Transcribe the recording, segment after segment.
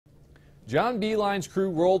John Beilein's crew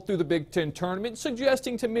rolled through the Big Ten tournament,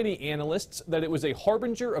 suggesting to many analysts that it was a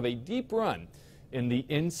harbinger of a deep run in the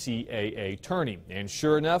NCAA tourney. And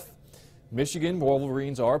sure enough, Michigan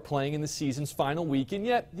Wolverines are playing in the season's final week, and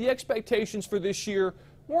yet the expectations for this year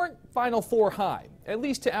weren't Final Four high, at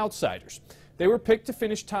least to outsiders. They were picked to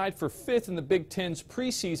finish tied for 5th in the Big Ten's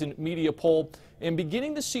preseason media poll, and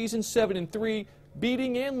beginning the season 7-3,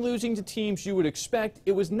 beating and losing to teams you would expect,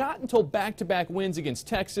 it was not until back-to-back wins against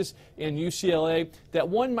Texas and UCLA that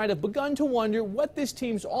one might have begun to wonder what this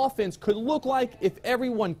team's offense could look like if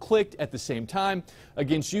everyone clicked at the same time.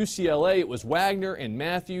 Against UCLA, it was Wagner and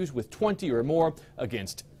Matthews with 20 or more.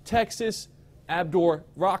 Against Texas, Abdur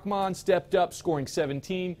Rahman stepped up, scoring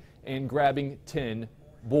 17 and grabbing 10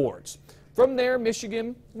 boards. From there,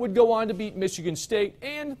 Michigan would go on to beat Michigan State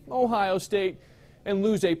and Ohio State and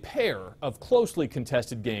lose a pair of closely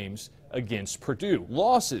contested games against Purdue.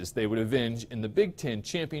 Losses they would avenge in the Big Ten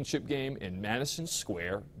championship game in Madison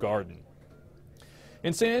Square Garden.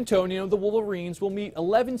 In San Antonio, the Wolverines will meet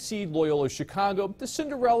 11-seed Loyola Chicago, the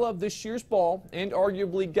Cinderella of this year's ball and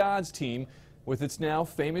arguably God's team, with its now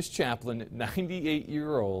famous chaplain,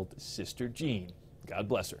 98-year-old Sister Jean. God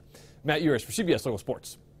bless her. Matt Yurus for CBS Local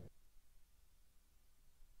Sports.